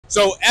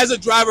So as a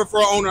driver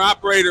for an owner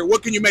operator,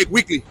 what can you make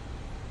weekly?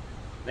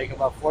 Make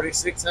about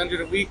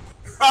 4,600 a week.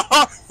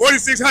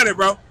 4,600,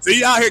 bro. So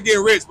you out here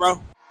getting rich, bro.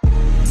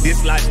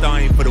 This lifestyle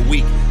ain't for the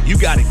weak. You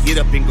gotta get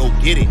up and go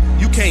get it.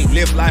 You can't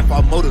live life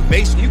off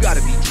motivation. You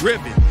gotta be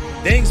driven.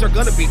 Things are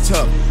gonna be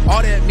tough.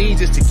 All that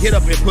means is to get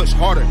up and push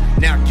harder.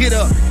 Now get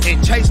up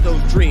and chase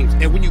those dreams.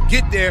 And when you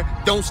get there,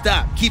 don't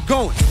stop. Keep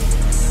going.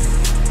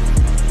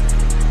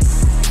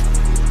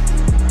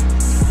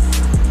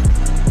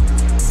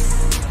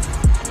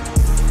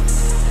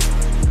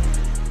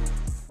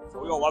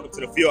 Walking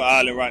to the field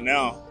island right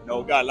now. You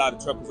know, we got a lot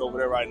of truckers over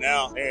there right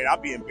now. And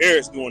I'd be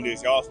embarrassed doing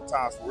this, y'all,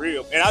 sometimes for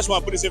real. And I just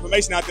want to put this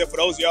information out there for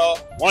those of y'all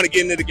want to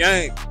get into the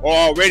game or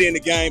already in the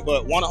game,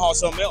 but want to haul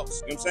something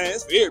else. You know what I'm saying?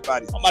 It's for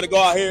everybody. I'm about to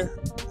go out here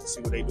and see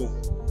what they do.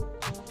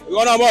 What's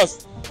going on,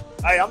 boss?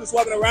 Hey, I'm just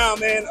walking around,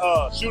 man,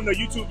 shooting a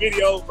YouTube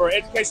video for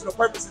educational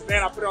purposes,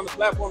 man. I put it on the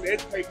platform to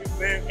educate people,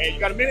 man. Hey, you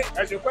got a minute?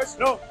 Ask your question?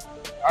 No?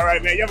 All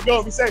right, man. You have a good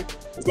one. Be safe.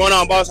 What's going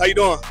on, boss? How you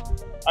doing?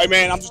 All right,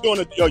 man, I'm just doing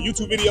a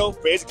YouTube video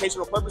for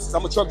educational purposes.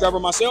 I'm a truck driver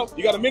myself.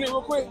 You got a minute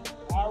real quick?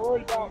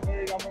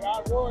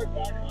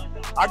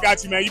 I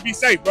got you, man. You be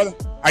safe, brother.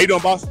 How you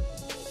doing, boss?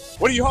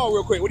 What do you haul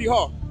real quick? What do you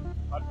haul?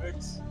 Hot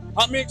mix.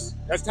 Hot mix?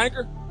 That's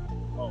tanker?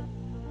 Oh,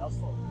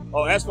 asphalt.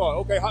 Oh, asphalt.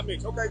 Okay, hot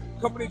mix. Okay,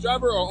 company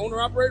driver or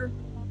owner operator?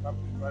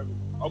 Company driver.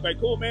 Okay,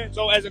 cool, man.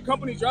 So as a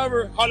company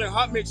driver hauling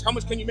hot mix, how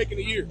much can you make in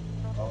a year?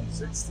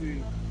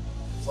 60.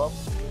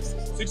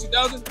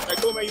 60,000? Okay,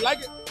 cool, man. You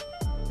like it?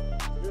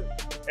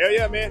 Hell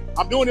yeah, man.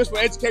 I'm doing this for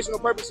educational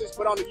purposes,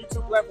 put on the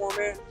YouTube platform,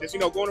 man. Just, you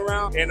know, going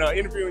around and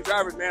interviewing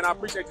drivers, man. I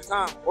appreciate your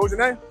time. What was your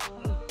name?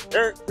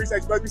 Eric.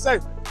 Appreciate you, brother. Be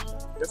safe.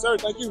 Yes, sir.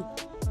 Thank you.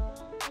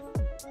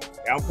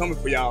 Yeah, I'm coming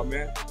for y'all,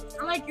 man.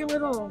 I like your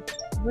little,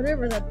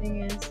 whatever that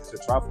thing is. It's a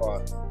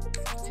tripod.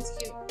 It's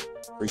cute.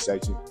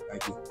 Appreciate you.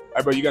 Thank you. All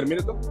right, bro, you got a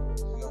minute, though?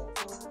 No.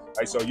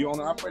 Hey, so you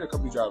owner operator,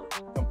 company driver?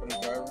 Company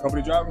driver.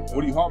 Company driver?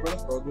 What do you haul,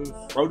 brother? Produce.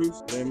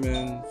 Produce?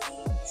 Lemons,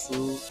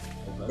 fruit,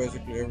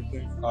 basically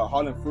everything.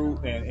 Hauling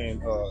fruit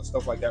and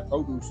stuff like that,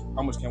 produce.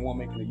 How much can one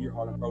make in a year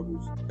hauling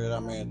produce? I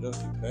mean, it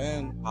just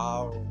depends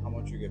how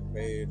much you get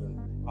paid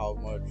and how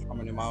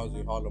many miles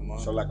you haul a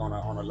month. So like on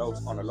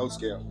a low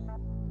scale.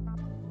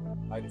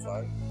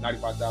 95,000.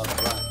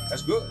 Right.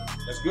 That's good.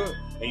 That's good.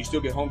 And you still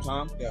get home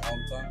time? Yeah,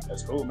 home time.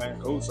 That's cool, man.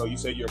 Cool. So you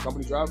say you're a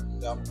company driver?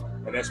 Yeah.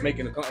 And that's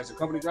making as a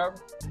company driver?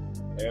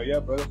 Hell yeah,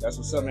 brother. That's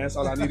what's up, man. That's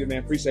all I needed,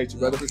 man. Appreciate you,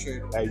 brother. Appreciate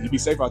it. Hey, you be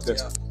safe out there.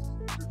 Yeah.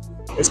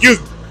 Excuse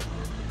me.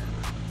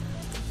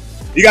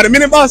 You got a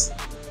minute, boss?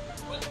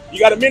 You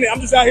got a minute? I'm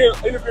just out here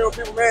interviewing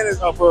people, man,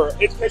 for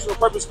educational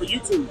purpose for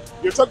YouTube.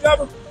 You're a truck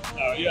driver?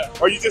 Yeah.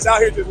 Or you just out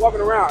here just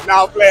walking around?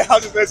 Nah, I'll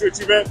just mess with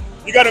you, man.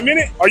 You got a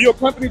minute? Are you a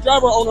company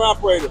driver or owner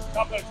operator?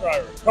 Company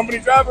driver. Company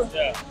driver?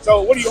 Yeah.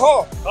 So what do you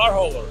haul? Car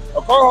hauler.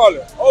 A car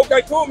hauler.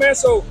 Okay, cool, man.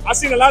 So I've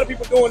seen a lot of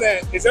people doing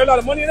that. Is there a lot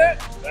of money in that?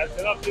 That's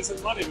enough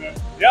decent money, man.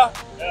 Yeah?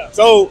 Yeah.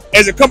 So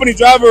as a company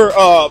driver,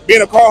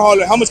 being a car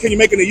hauler, how much can you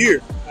make in a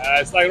year?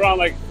 It's like around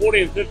like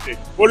 40 and 50.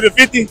 40 to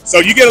 50? So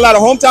you get a lot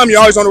of home time, you're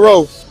always on the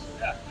road?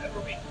 Yeah,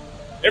 every week.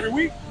 Every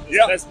week?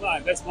 Yeah. That's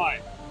mine. That's mine.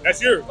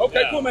 That's yours.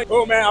 Okay, yeah. Cool, man.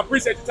 Cool, man. I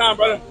appreciate your time,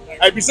 brother.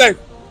 Hey, be safe.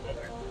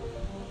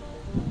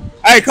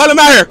 Hey, call him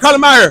out here. Call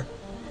him out here.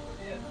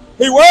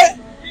 He what?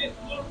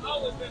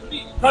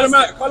 Call him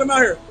out. Call him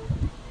out here.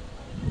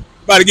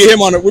 We about to get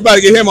him on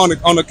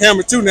the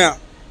camera too now.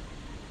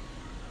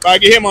 About to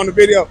get him on the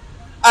video.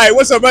 Hey,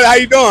 what's up, brother? How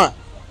you doing?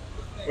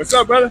 What's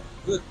up, brother?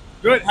 Good.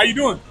 Good. How you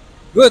doing?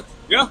 Good.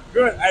 Yeah.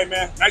 Good. Hey,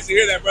 man. Nice to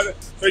hear that, brother.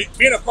 So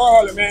being a car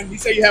hauler, man, he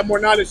said you have more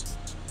knowledge.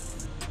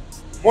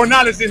 More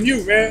knowledge than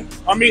you, man.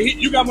 I mean,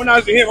 you got more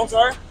knowledge than him. I'm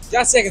sorry.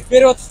 Já sei que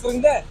espero outros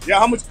doing that. Yeah.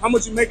 How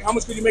much you make? How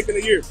much could you make in a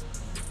year?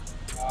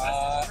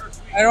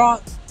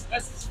 Around.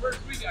 That's his first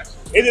week,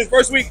 actually. It's his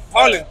first week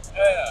hauling.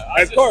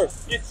 Yeah. Of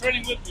course. He's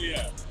training with me,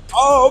 yeah.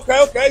 Oh,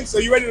 okay. So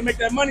you ready to make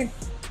that money?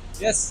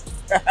 Yes.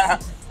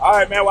 All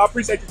right, man. Well, I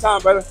appreciate your time,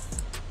 brother.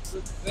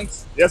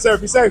 Thanks. Yes, sir.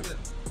 Be safe.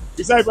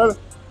 Be safe, brother.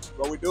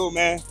 What we do,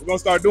 man. We're gonna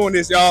start doing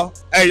this, y'all.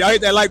 Hey, y'all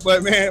hit that like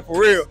button, man. For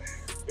real.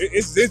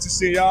 It's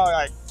interesting, y'all.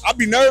 Like, I'll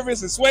be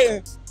nervous and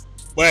sweating,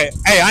 but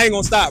hey, I ain't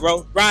gonna stop,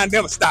 bro. Grind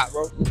never stop,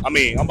 bro. I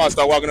mean, I'm about to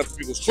start walking up to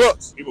people's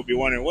trucks. People be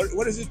wondering,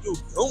 what is this dude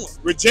doing?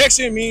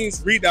 Rejection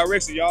means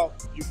redirection, y'all.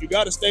 You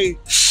gotta stay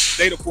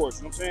the course.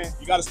 You know what I'm saying?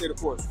 You gotta stay the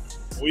course.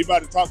 We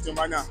about to talk to him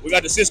right now. We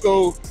got the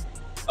Cisco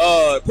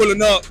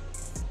pulling up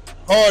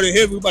hard and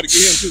heavy. We about to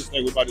get him too.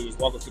 Hey, we about to just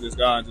walk up to this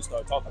guy and just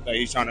start talking. I think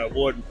he's trying to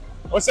avoid me.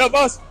 What's up,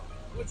 boss?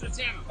 What's your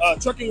channel?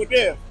 Trucking with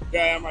Dev.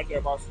 Yeah, I'm right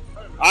there, boss.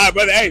 All right,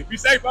 brother. Hey, be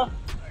safe, bro.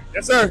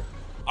 Yes, sir.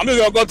 I'm just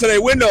gonna go to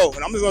their window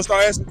and I'm just gonna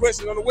start asking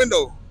questions on the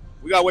window.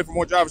 We gotta wait for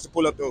more drivers to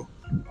pull up though.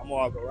 I'm gonna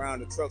walk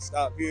around the truck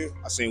stop here.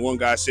 I seen one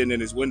guy sitting in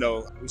his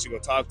window. We should go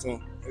talk to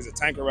him. There's a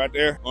tanker right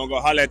there. I'm gonna go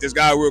holler at this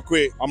guy real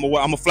quick. I'm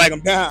gonna flag him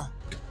down. All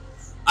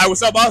right,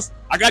 what's up, boss?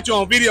 I got you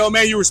on video,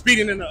 man. You were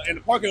speeding in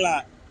the parking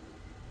lot.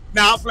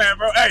 Nah, I'm playing,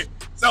 bro. Hey,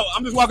 so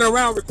I'm just walking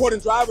around recording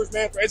drivers,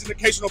 man, for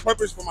educational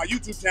purpose for my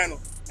YouTube channel.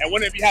 And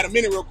wonder if you had a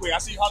minute real quick. I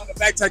see you hauling the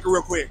back tanker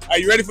real quick. Are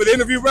you ready for the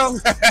interview, bro?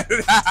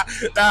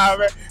 Nah,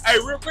 man. Hey,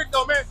 real quick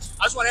though, man.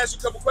 I just want to ask you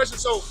a couple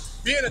questions. So,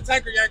 being a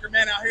tanker yanker,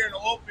 man, out here in the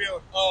oil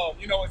field,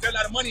 you know, is there a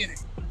lot of money in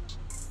it?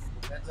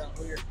 Depends on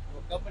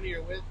what company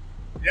you're with.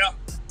 Yeah.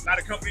 A lot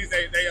of companies,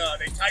 they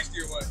entice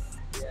you or what?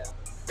 Yeah.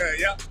 Okay,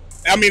 yeah.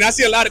 I mean, I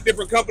see a lot of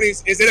different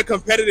companies. Is it a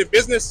competitive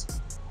business?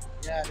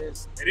 Yeah, it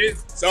is. It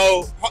is.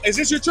 So, is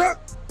this your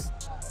truck?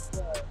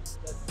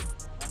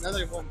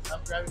 Another one.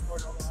 I'm driving for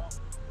an owner.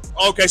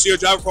 Okay, so you're a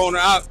driver for owner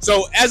out.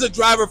 So, as a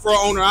driver for an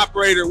owner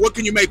operator, what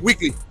can you make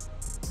weekly?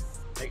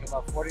 Make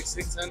about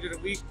 $4,600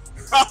 a week.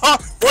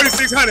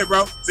 4,600,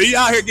 bro. So you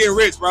out here getting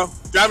rich, bro.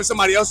 Driving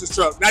somebody else's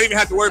truck. Not even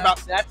have to worry about.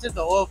 That's if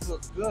the oil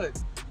field's good.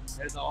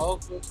 There's the oil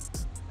field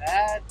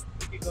bad.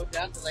 You can go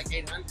down to like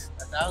 800,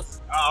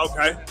 1,000. Oh,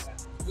 okay.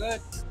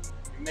 Good.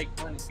 You make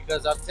money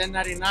because I'm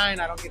 1099.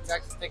 I don't get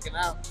taxes taken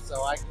out,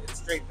 so I get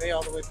straight pay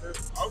all the way through.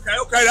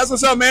 Okay. That's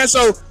what's up, man.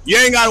 So you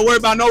ain't got to worry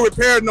about no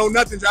repairs, no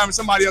nothing driving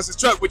somebody else's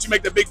truck, but you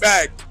make the big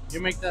bag.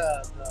 You make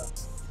the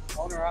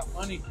owner out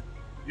money.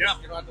 Yeah.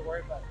 You don't have to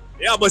worry about it.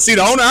 Yeah, but see,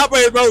 the owner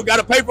operator, bro, got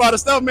to pay for all the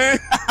stuff, man.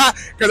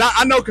 Because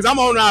I know, because I'm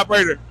an owner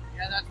operator.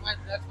 Yeah,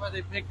 that's why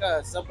they pick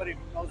somebody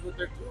who knows what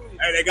they're doing.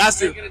 Hey, they got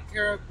to. They get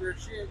care of your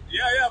shit.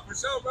 Yeah, for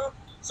sure, bro.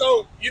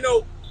 So, you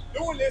know,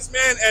 doing this,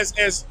 man,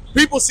 as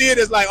people see it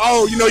as like,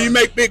 oh, you know, you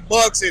make big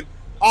bucks and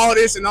all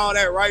this and all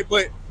that, right?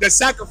 But the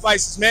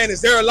sacrifices, man,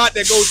 is there a lot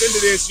that goes into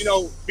this, you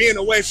know, being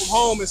away from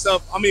home and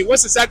stuff? I mean,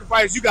 what's the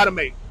sacrifice you got to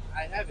make?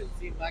 I haven't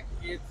seen my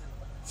kids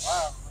in,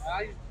 wow.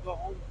 I used to go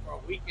home for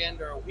a weekend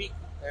or a week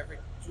every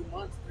 2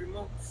 months, 3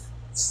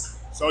 months.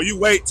 So you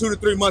wait 2 to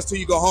 3 months till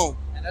you go home.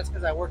 And that's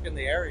because I work in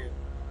the area.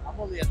 I'm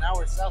only an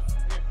hour south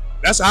from here.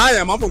 That's how I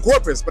am. I'm from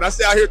Corpus, but I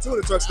stay out here too in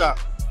the truck stop.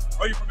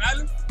 Oh, you from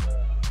Adler?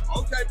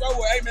 Okay, bro.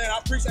 Well, hey, man, I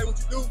appreciate what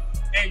you do.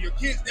 And your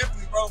kids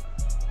definitely, bro.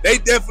 They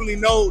definitely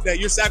know that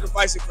you're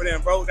sacrificing for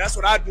them, bro. That's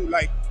what I do.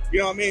 Like, you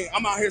know what I mean?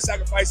 I'm out here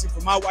sacrificing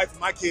for my wife and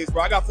my kids,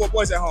 bro. I got 4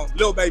 boys at home,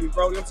 little babies,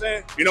 bro. You know what I'm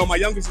saying? You know, my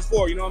youngest is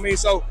 4, you know what I mean?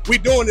 So we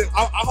doing it.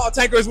 I haul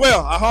tanker as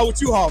well. I haul what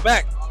you haul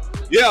back.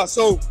 Yeah,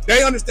 so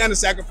they understand the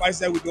sacrifice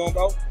that we're doing,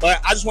 bro. But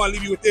I just want to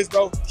leave you with this,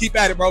 bro. Keep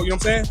at it, bro. You know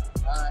what I'm saying?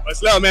 All right.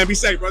 Let's love, man. Be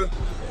safe, brother.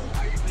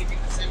 Are you making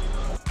the same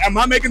amount? Am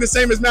I making the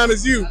same amount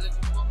as you?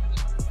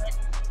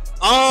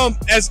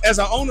 As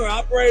an owner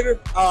operator,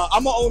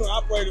 I'm an owner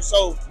operator,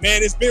 so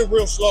man, it's been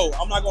real slow.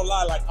 I'm not gonna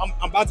lie, like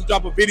I'm about to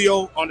drop a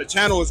video on the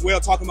channel as well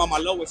talking about my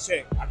lowest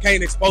check. I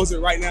can't expose it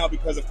right now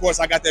because of course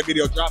I got that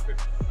video dropping,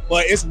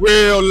 but it's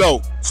real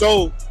low.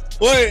 So,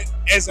 but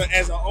as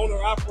an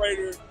owner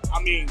operator,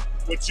 I mean,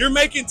 what you're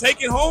making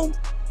taking home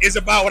is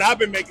about what I've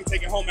been making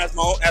taking home as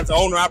an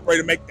owner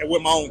operator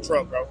with my own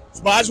truck, bro.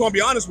 But I just want to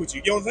be honest with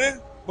you, you know what I'm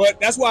saying?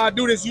 But that's why I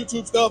do this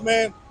YouTube stuff,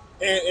 man.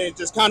 And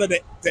just kind of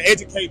to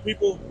educate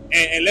people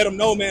and let them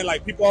know, man.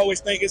 Like people always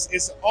think it's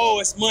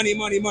money.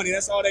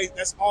 That's all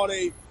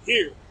they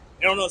hear.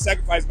 They don't know the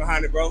sacrifice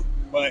behind it, bro.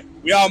 But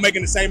we all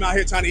making the same out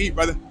here trying to eat,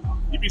 brother.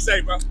 You be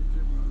safe, bro.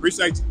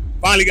 Appreciate you.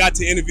 Finally got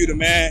to interview the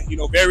man. You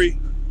know, very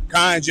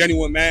kind,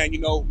 genuine man. You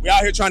know, we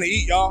out here trying to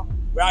eat, y'all.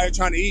 We out here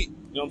trying to eat.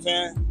 You know what I'm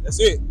saying? That's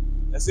it.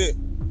 That's it.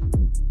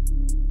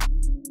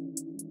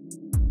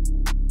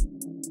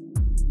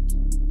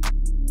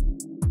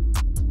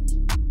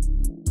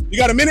 You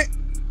got a minute?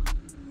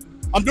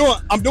 I'm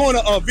doing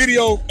a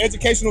video,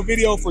 educational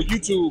video for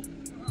YouTube,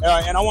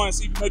 and I want to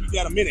see if maybe you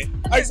got a minute.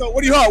 Hey, so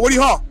what do you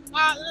haul?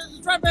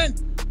 Dry van.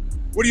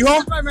 What do you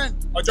haul? Dry van.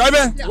 A dry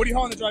van? Yeah. What do you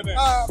haul in the dry van?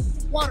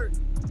 Water.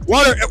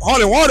 Water,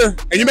 hauling water,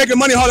 and you making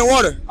money hauling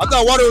water. I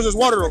thought water was just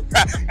water.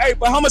 Hey,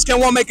 but how much can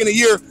one make in a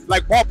year,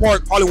 like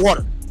ballpark hauling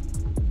water?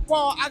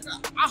 Well, I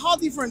haul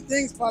different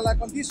things, but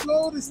like on this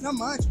load, it's not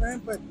much,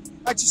 man. But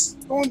I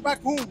just going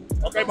back home.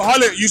 Okay, but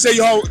hauling, you say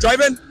you haul dry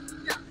van?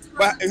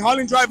 But in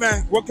hauling dry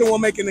van, what can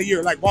one make in a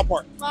year, like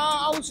ballpark?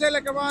 I would say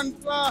like around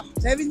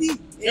 70.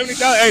 70,000.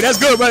 Hey, that's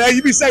good, brother. Hey,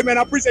 you be safe, man.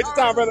 I appreciate your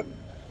time, brother.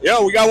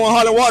 Yo, we got one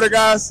hauling water,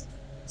 guys.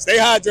 Stay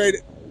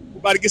hydrated. We're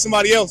about to get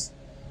somebody else.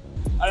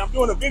 Hey, I'm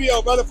doing a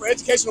video, brother, for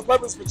educational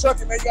purposes for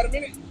trucking, man. You got a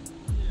minute?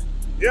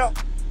 Yeah.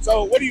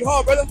 So, what do you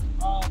haul, brother?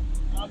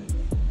 I'm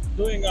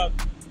doing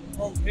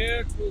from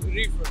here to the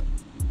reefer.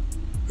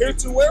 Here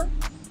to where?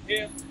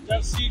 Here,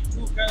 Chelsea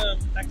to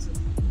Texas.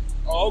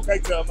 Oh, okay,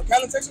 to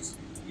McAllen, Texas?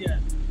 Yeah.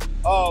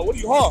 What do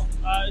you haul?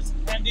 It's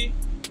candy.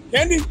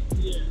 Candy?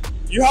 Yeah.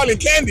 You hauling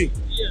candy?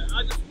 Yeah,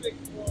 I just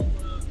picked from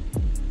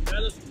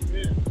Dallas to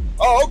here.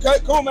 Oh, okay,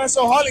 cool, man.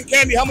 So hauling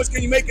candy, how much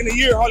can you make in a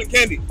year hauling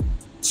candy?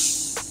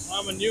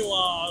 I'm a new,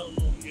 I don't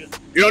know yet.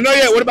 You don't know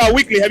yet? What about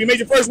weekly? Have you made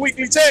your first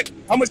weekly check?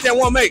 How much can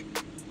one make?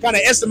 Kind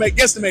of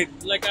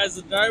guesstimate. Like as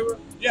a driver?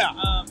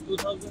 Yeah.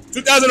 2,000.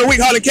 2,000 a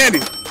week hauling candy.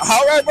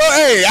 All right, bro.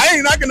 Hey, I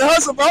ain't knocking the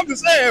hustle, bro. I'm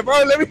just saying,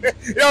 bro. Let me,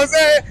 you know what I'm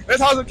saying?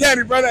 Let's haul some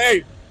candy, brother.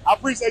 Hey, I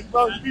appreciate you,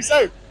 bro. You be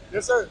safe.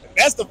 Yes, sir.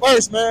 That's the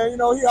first, man. You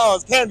know, he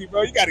hauls candy,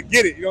 bro. You got to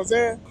get it. You know what I'm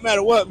saying? No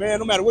matter what, man.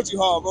 No matter what you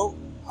haul, bro.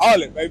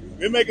 Haul it, baby.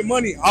 We're making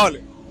money. Haul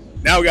it.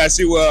 Now we got to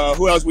see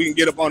who else we can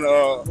get up on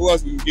who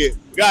else we can get.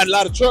 We got a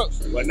lot of trucks,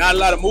 but not a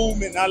lot of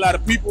movement, not a lot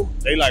of people.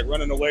 They like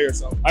running away or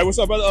something. All right, what's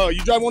up, brother?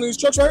 You drive one of these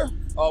trucks right here?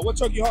 What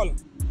truck you hauling?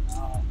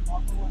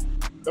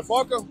 The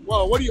Farker?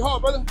 Well, what do you haul,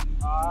 brother?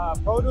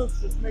 Produce,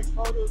 just mixed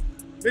produce.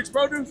 Mixed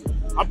produce?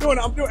 I'm doing,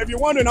 if you're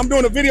wondering, I'm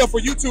doing a video for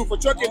YouTube for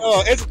trucking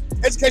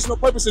educational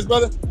purposes,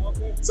 brother.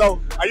 Okay.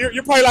 So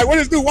you're probably like, what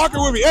is this dude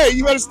walking with me? Hey,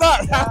 you better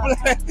stop.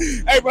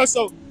 Hey, bro,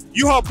 so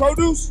you haul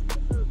produce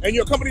and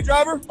you're a company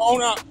driver or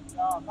owner?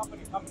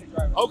 Company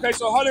driver. Okay,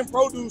 so hauling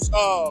produce,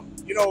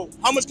 you know,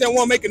 how much can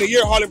one make in a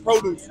year hauling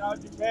produce? It all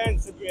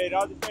depends. It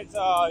all depends.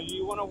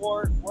 You want to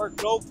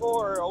work local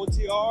or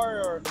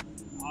OTR or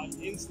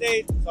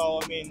in-state. So,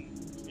 I mean,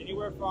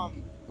 anywhere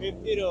from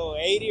 50 to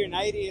 80 or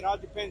 90. It all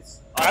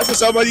depends. That's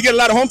what's up, brother. You get a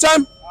lot of home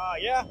time?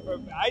 Yeah,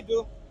 I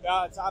do.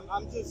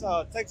 I'm just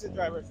a Texas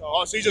driver. So.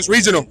 Oh, so you're just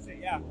regional?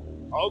 Yeah.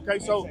 Okay,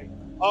 so,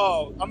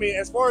 I mean,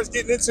 as far as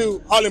getting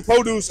into hauling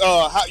produce,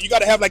 you got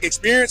to have like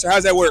experience, or how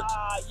does that work?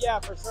 Yeah,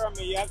 for sure. I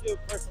mean, you have to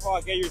first of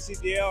all get your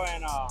CDL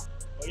and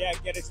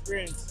get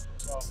experience.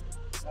 So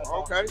that's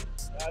okay,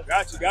 all.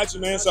 Got you,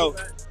 man. So,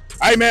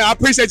 hey, man, I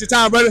appreciate your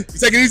time, brother. You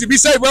take it easy, be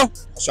safe, bro. I'm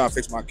trying to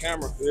fix my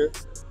camera here,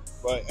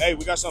 but hey,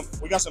 we got some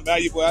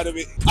valuable out of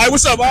it. Hey,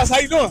 what's up, boss? How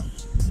you doing?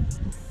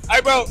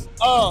 Hey, bro.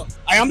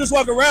 I'm just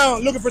walking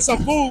around looking for some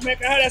food, man.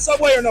 Can I have that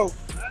Subway or no?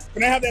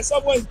 Can I have that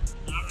Subway?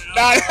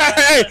 Nah,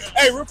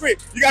 hey, real quick,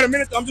 you got a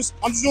minute? I'm just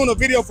doing a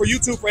video for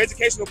YouTube for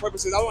educational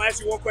purposes. I want to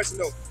ask you one question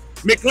though.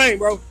 McLean,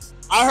 bro.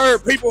 I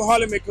heard people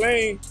hauling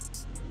McLean,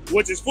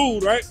 which is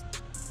food, right?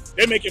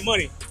 They're making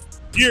money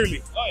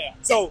yearly. Oh yeah.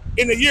 So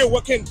in a year,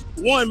 what can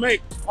one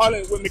make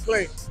hauling with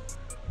McLean?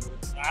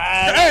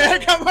 Hey,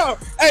 come on.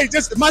 Hey,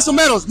 just muscle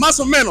menos.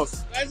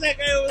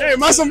 Hey,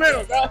 muscle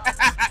menos.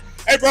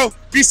 Hey, bro,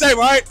 be safe,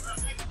 all right?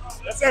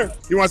 Yes, sir.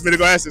 He wants me to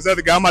go ask this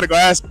other guy. I'm about to go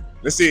ask him.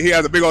 Let's see. He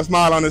has a big old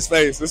smile on his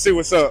face. Let's see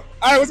what's up.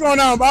 All right, what's going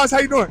on, boss? How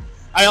you doing?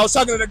 I was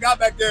talking to the guy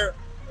back there,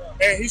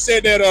 and he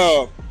said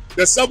that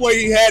the Subway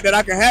he had, that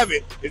I can have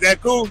it. Is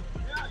that cool?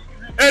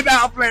 Hey,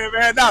 nah, I'm playing,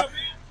 man. Nah.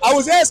 I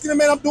was asking him,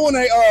 man, I'm doing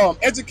a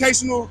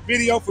educational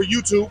video for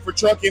YouTube for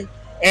trucking,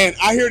 and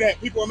I hear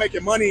that people are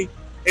making money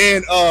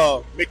in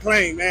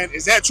McLean, man.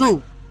 Is that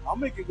true? I'm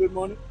making good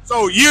money.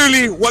 So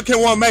yearly, what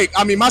can one make?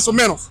 I mean, más o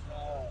menos.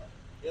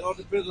 It all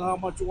depends on how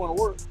much you want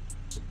to work.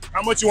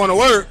 How much you want to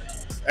work?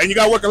 And you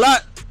got to work a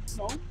lot?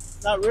 No,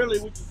 not really.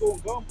 We just go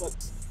and come, but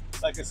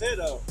like I said,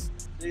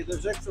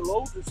 there's extra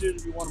loads this year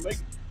if you want to make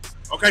it.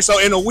 Okay, so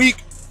in a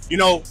week, you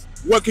know,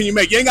 what can you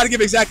make? You ain't got to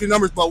give exact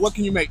numbers, but what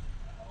can you make?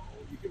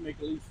 You can make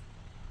at least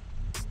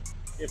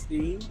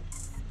 15.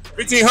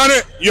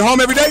 1,500? You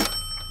home every day?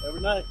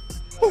 Every night.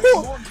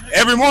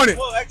 Every morning?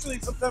 Well, actually,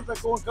 sometimes I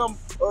go and come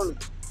early.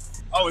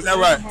 Oh, is that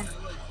right?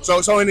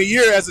 So in a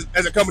year as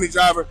a company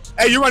driver,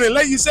 hey, you're running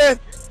late, you said?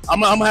 I'm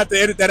gonna have to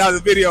edit that out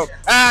of the video. No,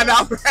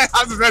 I'm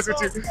just messing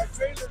with you.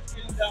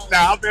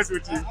 Nah, I'm messing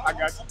with you. I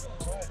got you.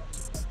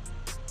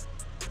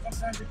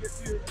 Sometimes it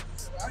gets here.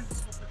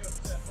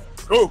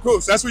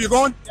 Cool. So that's where you're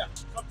going? Yeah.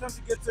 Sometimes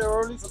it gets there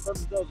early,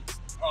 sometimes it doesn't.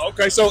 Oh,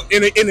 okay, so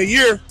in a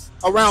year,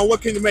 around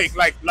what can you make?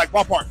 Like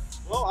ballpark?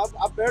 Well,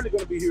 I'm barely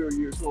going to be here a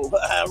year, so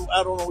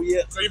I don't know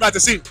yet. So you're about to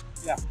see?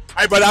 Yeah. All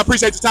right, brother, I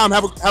appreciate your time.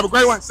 Have a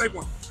great one. Safe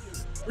one.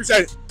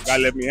 Appreciate it. Guy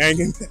left me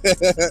hanging.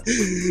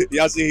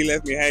 Y'all see he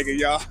left me hanging,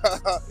 y'all.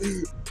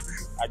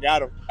 I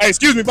got him. Hey,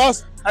 excuse me,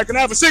 boss. Hey, can I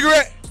have a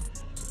cigarette?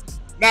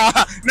 Nah,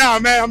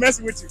 man, I'm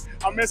messing with you.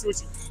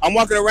 I'm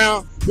walking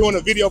around doing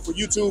a video for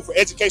YouTube for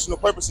educational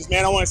purposes,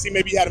 man. I want to see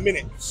maybe you had a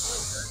minute.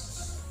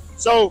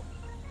 So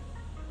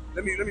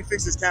let me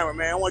fix this camera,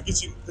 man. I want to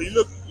get you.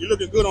 You're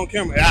looking good on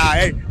camera.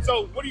 Hey.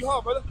 So what do you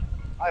haul, brother?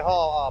 I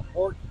haul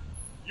pork.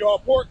 You haul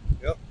pork?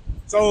 Yep.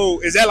 So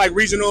is that like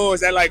regional?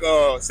 Is that like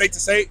state to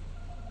state?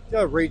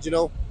 Yeah,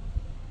 regional.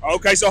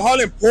 Okay, so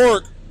hauling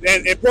pork,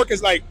 and pork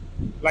is like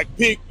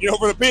pig, you know,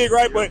 for the pig,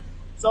 right? But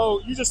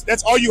so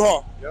that's all you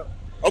haul? Yep.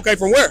 Okay,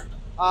 from where?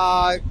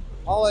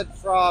 Haul it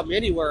from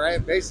anywhere,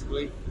 right?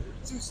 Basically.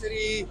 Sioux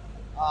City,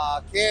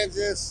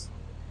 Kansas.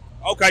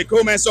 Okay,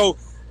 cool, man. So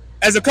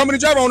as a company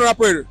driver, owner,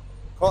 operator?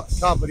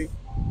 Company.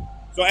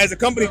 So as a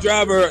company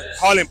driver,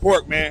 hauling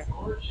pork, man.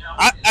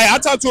 I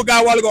talked to a guy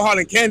a while ago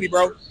hauling candy,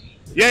 bro.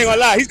 You ain't gonna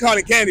lie, he's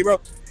hauling candy,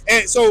 bro.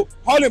 And so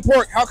hauling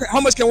pork, how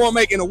much can one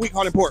make in a week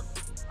hauling pork?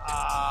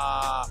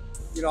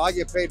 You know, I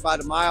get paid by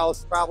the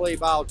miles, probably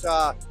about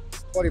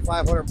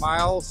 2,500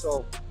 miles.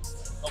 So.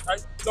 Okay.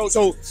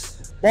 So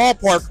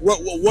ballpark,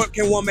 what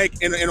can one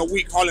make in a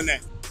week hauling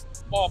that?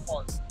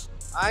 Ballpark.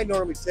 I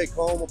normally take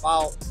home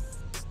about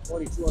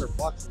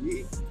 $2,200 a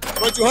week.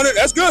 2,200?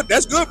 That's good.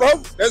 That's good,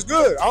 bro. That's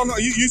good. I don't know.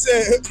 You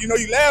said, you know,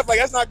 you laugh like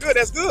that's not good.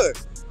 That's good.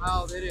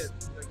 Well, it is.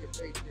 I get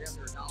paid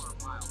after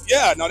 $1 a mile.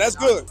 Yeah, no, that's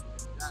good.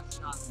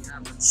 That's not the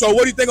average. So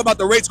what do you think about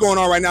the rates going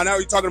on right now? Now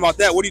you're talking about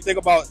that. What do you think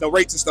about the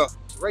rates and stuff?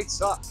 The rates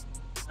suck.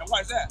 And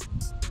why is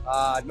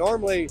that?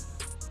 Normally,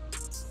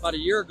 about a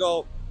year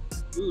ago,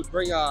 we would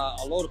bring a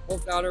load of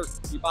pork down there,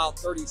 be about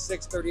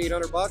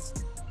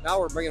 $3,800. Now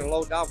we're bringing a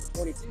load down for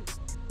 $22.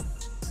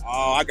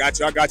 Oh, I got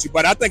you.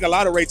 But I think a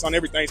lot of rates on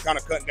everything's kind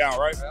of cutting down,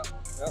 right?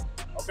 Yeah.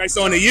 Okay,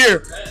 so in a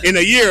year,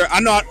 I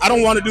know I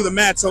don't want to do the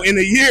math. So in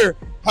a year,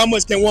 how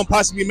much can one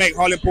possibly make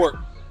hauling pork?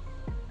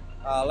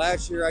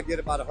 Last year I did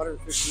about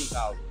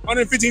 $115,000.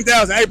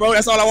 $115,000. Hey, bro,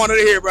 that's all I wanted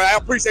to hear, bro. I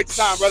appreciate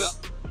your time, brother.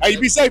 Hey, you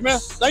be safe, man.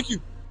 Thank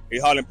you. They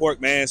hauling pork,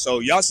 man. So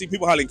y'all see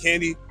people hauling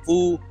candy,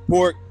 food,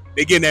 pork.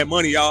 They getting that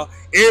money, y'all.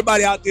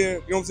 Everybody out there, you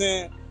know what I'm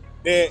saying?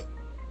 That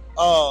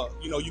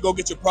you know, you go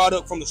get your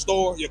product from the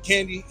store, your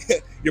candy,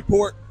 your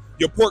pork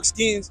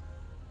skins.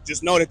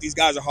 Just know that these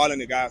guys are hauling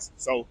it, guys.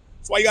 So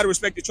that's why you gotta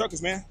respect the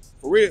truckers, man.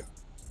 For real.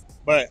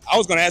 But I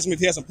was gonna ask him if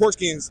he had some pork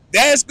skins.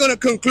 That's gonna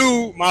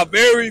conclude my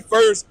very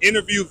first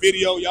interview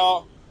video,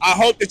 y'all. I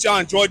hope that y'all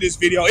enjoyed this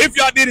video. If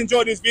y'all did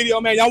enjoy this video,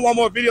 man, y'all want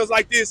more videos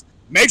like this,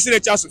 make sure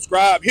that y'all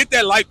subscribe, hit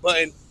that like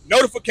button,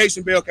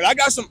 notification bell, because I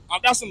got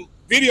some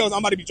videos I'm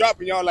about to be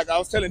dropping, y'all, like I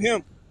was telling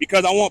him,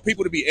 because I want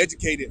people to be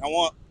educated. I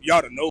want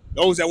y'all to know,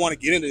 those that want to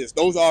get into this,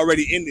 those are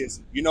already in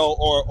this, you know,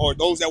 or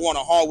those that want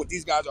to haul what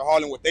these guys are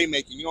hauling, what they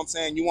making, you know what I'm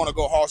saying? You want to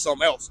go haul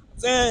something else. I'm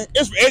saying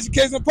it's for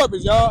educational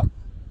purpose, y'all.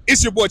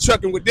 It's your boy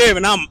Trucking with Dev,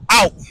 and I'm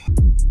out.